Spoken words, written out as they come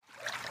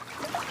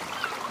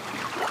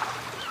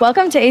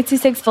Welcome to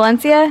 826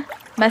 Valencia,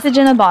 message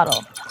in a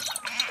bottle.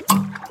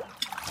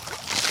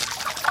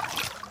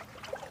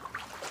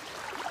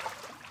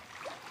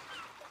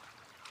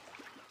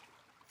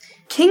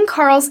 King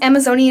Carl's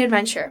Amazonian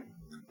Adventure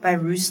by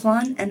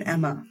Ruslan and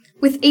Emma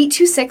with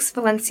 826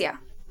 Valencia.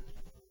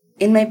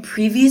 In my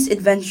previous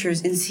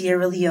adventures in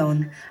Sierra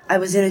Leone, I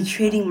was in a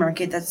trading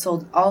market that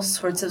sold all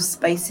sorts of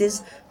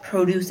spices,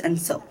 produce, and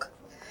silk.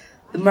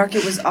 The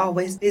market was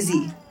always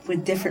busy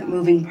with different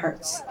moving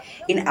parts.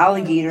 An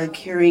alligator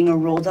carrying a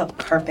rolled-up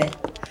carpet,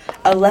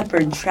 a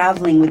leopard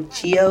traveling with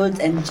geodes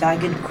and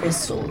jagged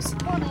crystals.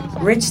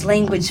 Rich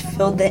language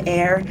filled the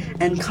air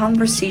and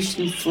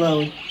conversation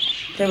flowed.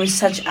 There was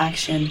such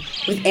action,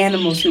 with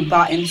animals who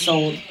bought and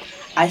sold.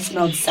 I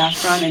smelled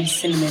saffron and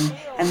cinnamon,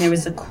 and there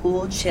was a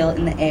cool chill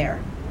in the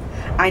air.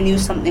 I knew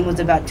something was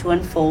about to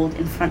unfold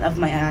in front of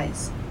my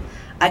eyes.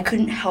 I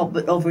couldn't help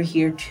but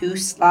overhear two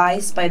sly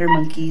spider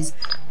monkeys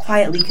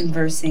quietly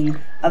conversing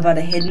about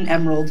a hidden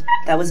emerald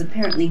that was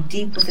apparently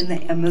deep within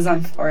the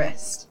Amazon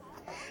forest.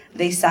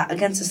 They sat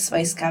against a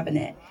spice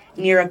cabinet,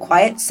 near a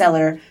quiet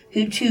cellar,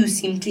 who too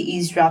seemed to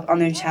eavesdrop on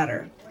their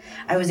chatter.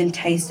 I was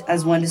enticed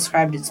as one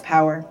described its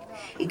power.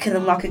 It could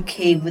unlock a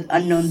cave with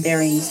unknown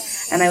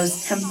bearings, and I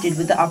was tempted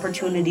with the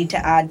opportunity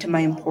to add to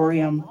my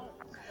emporium.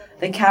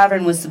 The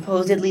cavern was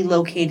supposedly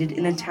located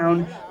in a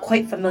town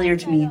quite familiar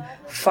to me,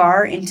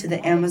 far into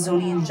the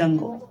Amazonian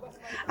jungle.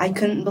 I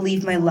couldn't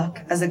believe my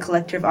luck as a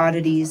collector of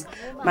oddities.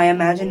 My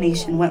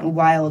imagination went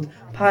wild,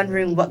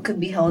 pondering what could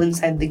be held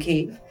inside the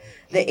cave.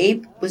 The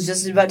ape was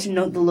just about to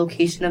note the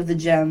location of the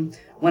gem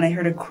when I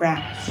heard a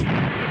crash.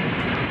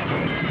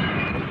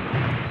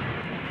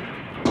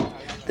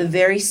 The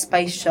very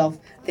spice shelf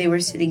they were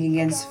sitting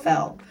against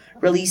fell,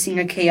 releasing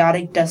a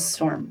chaotic dust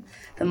storm.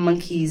 The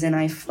monkeys and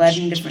I fled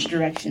in different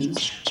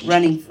directions,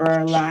 running for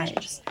our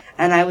lives,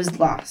 and I was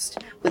lost,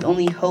 with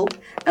only hope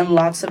and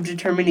lots of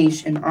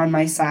determination on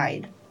my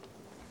side.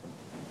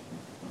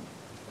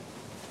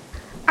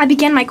 I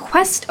began my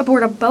quest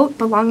aboard a boat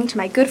belonging to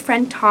my good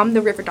friend Tom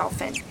the river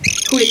dolphin,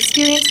 who had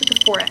experience with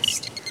the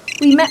forest.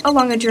 We met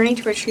along a journey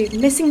to retrieve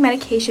missing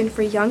medication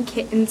for young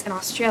kittens in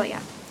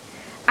Australia.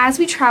 As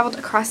we traveled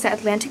across the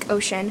Atlantic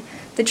Ocean,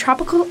 the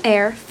tropical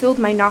air filled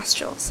my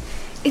nostrils.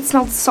 It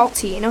smelled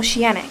salty and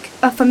oceanic,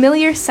 a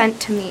familiar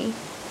scent to me.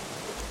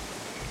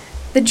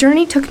 The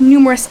journey took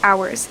numerous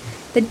hours.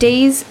 The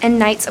days and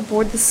nights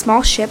aboard the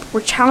small ship were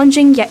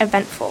challenging yet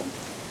eventful.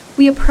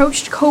 We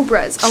approached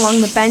cobras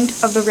along the bend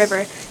of the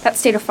river that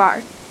stayed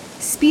afar.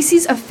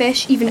 Species of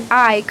fish even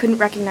I couldn't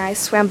recognize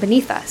swam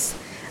beneath us,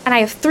 and I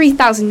have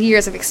 3,000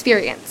 years of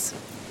experience.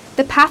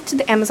 The path to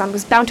the Amazon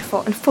was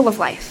bountiful and full of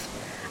life.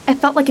 I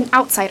felt like an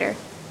outsider,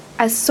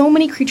 as so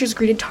many creatures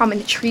greeted Tom in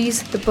the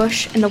trees, the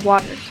bush, and the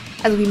water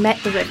as we met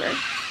the river.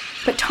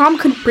 But Tom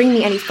couldn't bring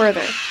me any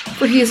further,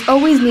 for he is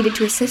always needed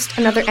to assist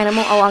another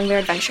animal along their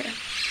adventure.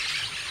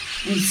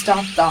 We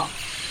stopped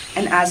off,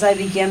 and as I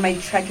began my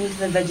trek into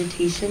the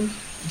vegetation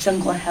the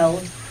jungle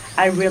held,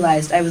 I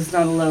realized I was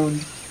not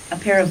alone. A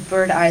pair of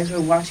bird eyes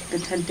were watching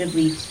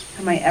attentively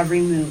for my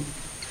every move.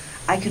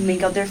 I could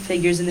make out their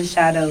figures in the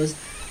shadows,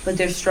 but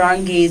their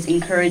strong gaze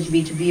encouraged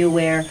me to be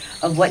aware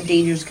of what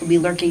dangers could be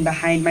lurking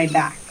behind my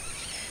back.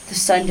 The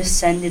sun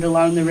descended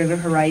along the river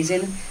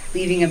horizon,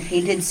 leaving a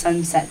painted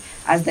sunset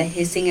as the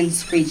hissing and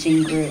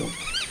screeching grew.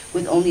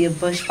 With only a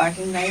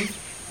bushwhacking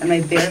knife and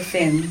my bare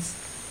fins,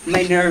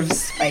 my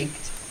nerves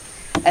spiked.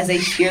 As I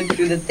sheared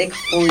through the thick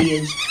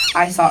foliage,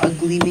 I saw a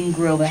gleaming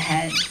grove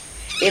ahead.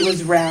 It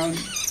was round,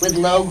 with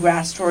low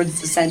grass towards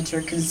the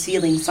center,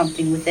 concealing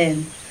something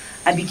within.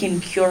 I became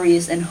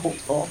curious and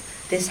hopeful.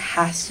 This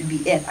has to be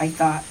it, I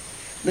thought.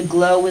 The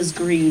glow was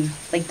green,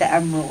 like the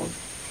emerald.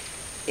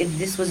 If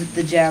this was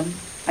the gem,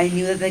 I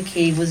knew that the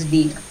cave was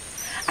near.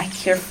 I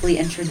carefully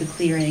entered the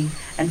clearing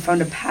and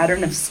found a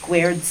pattern of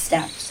squared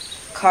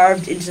steps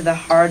carved into the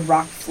hard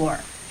rock floor.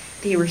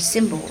 They were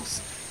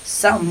symbols.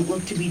 Some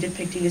looked to be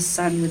depicting a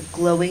sun with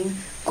glowing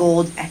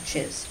gold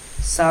etches,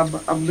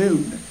 some a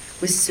moon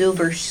with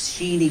silver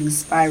sheening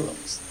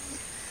spirals.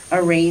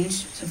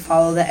 Arranged to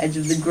follow the edge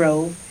of the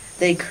grove,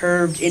 they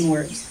curved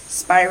inwards,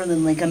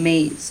 spiraling like a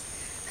maze.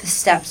 The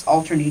steps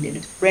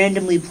alternated,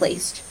 randomly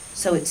placed,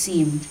 so it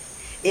seemed.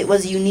 It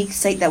was a unique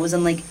sight that was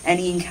unlike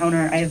any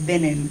encounter I have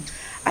been in.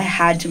 I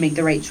had to make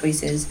the right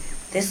choices.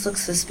 This looked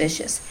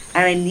suspicious,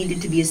 and I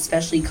needed to be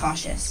especially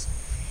cautious.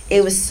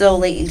 It was so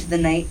late into the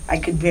night I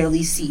could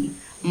barely see,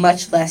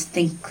 much less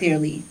think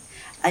clearly.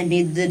 I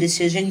made the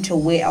decision to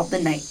wait out the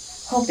night,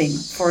 hoping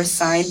for a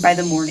sign by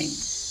the morning.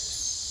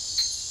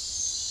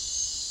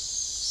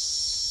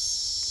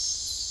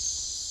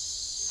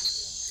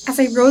 As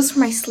I rose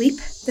from my sleep,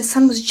 the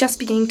sun was just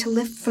beginning to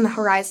lift from the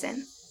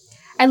horizon.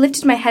 I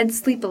lifted my head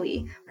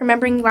sleepily,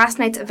 remembering last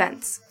night's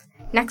events.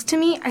 Next to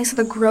me, I saw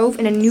the grove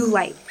in a new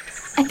light.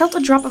 I felt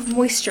a drop of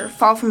moisture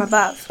fall from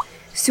above.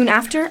 Soon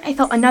after, I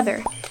felt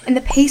another, and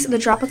the pace of the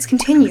droplets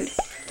continued.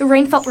 The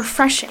rain felt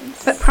refreshing,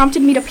 but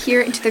prompted me to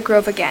peer into the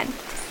grove again.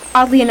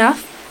 Oddly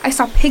enough, I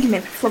saw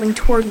pigment flowing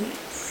toward me.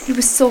 It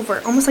was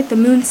silver, almost like the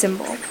moon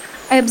symbol.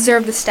 I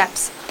observed the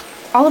steps.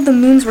 All of the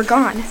moons were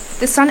gone.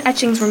 The sun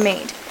etchings were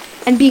made.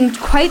 And being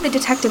quite the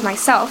detective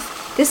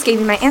myself, this gave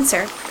me my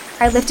answer.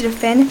 I lifted a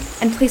fin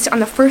and placed it on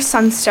the first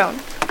sunstone.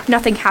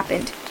 Nothing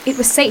happened. It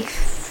was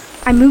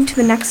safe. I moved to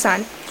the next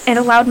sun and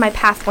allowed my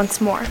path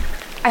once more.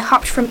 I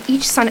hopped from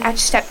each sun-etched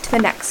step to the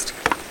next,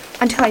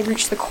 until I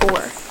reached the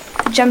core.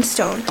 The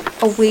gemstone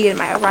awaited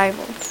my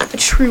arrival, a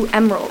true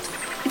emerald.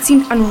 It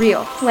seemed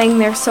unreal, laying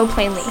there so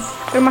plainly.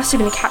 There must have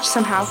been a catch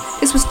somehow.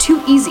 This was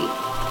too easy.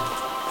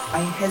 I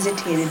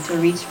hesitated to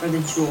reach for the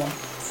jewel.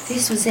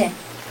 This was it.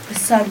 The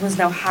sun was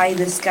now high in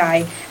the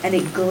sky, and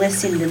it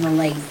glistened in the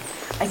light.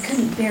 I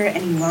couldn't bear it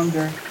any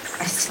longer.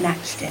 I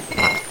snatched it.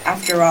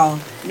 After all,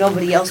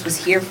 nobody else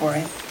was here for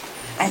it.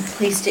 I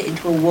placed it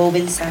into a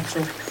woven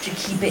satchel to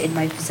keep it in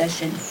my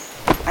possession.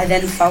 I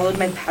then followed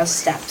my past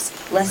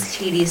steps, less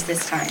tedious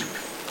this time.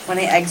 When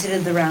I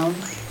exited the round,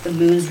 the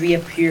moons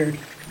reappeared,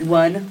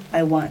 one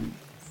by one.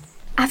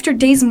 After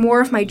days more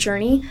of my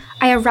journey,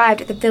 I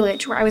arrived at the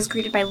village where I was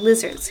greeted by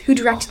lizards who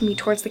directed me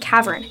towards the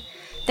cavern.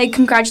 They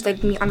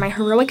congratulated me on my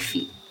heroic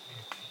feat.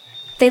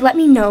 They let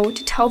me know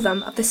to tell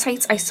them of the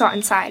sights I saw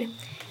inside,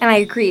 and I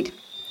agreed.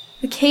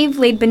 The cave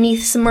lay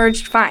beneath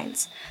submerged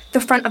vines. The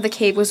front of the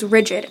cave was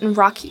rigid and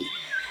rocky,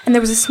 and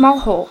there was a small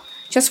hole,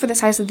 just for the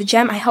size of the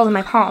gem I held in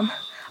my palm.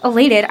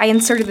 Elated, I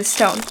inserted the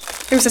stone.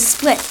 There was a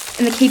split,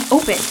 and the cave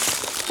opened.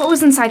 What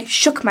was inside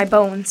shook my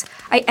bones.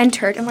 I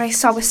entered, and what I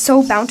saw was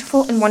so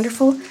bountiful and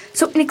wonderful,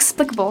 so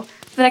inexplicable,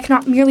 that I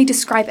cannot merely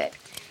describe it.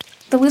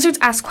 The lizards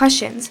asked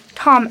questions.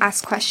 Tom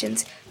asked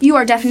questions. You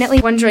are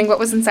definitely wondering what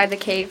was inside the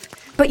cave,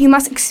 but you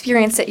must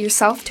experience it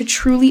yourself to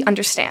truly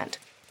understand.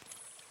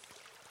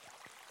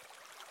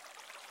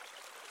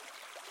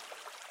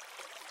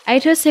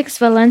 I26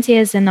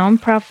 Valencia is a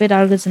non-profit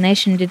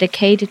organization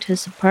dedicated to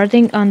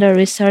supporting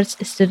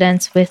under-researched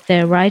students with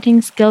their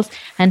writing skills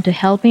and to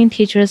helping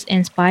teachers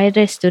inspire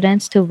their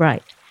students to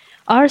write.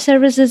 Our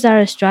services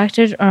are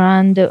structured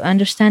around the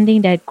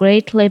understanding that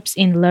great leaps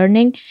in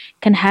learning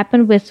can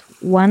happen with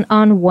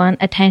one-on-one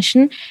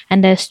attention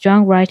and that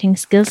strong writing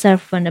skills are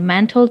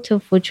fundamental to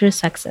future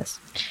success.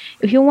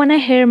 If you want to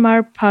hear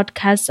more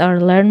podcasts or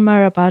learn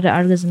more about the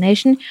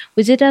organization,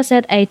 visit us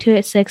at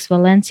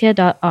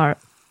a26valencia.org.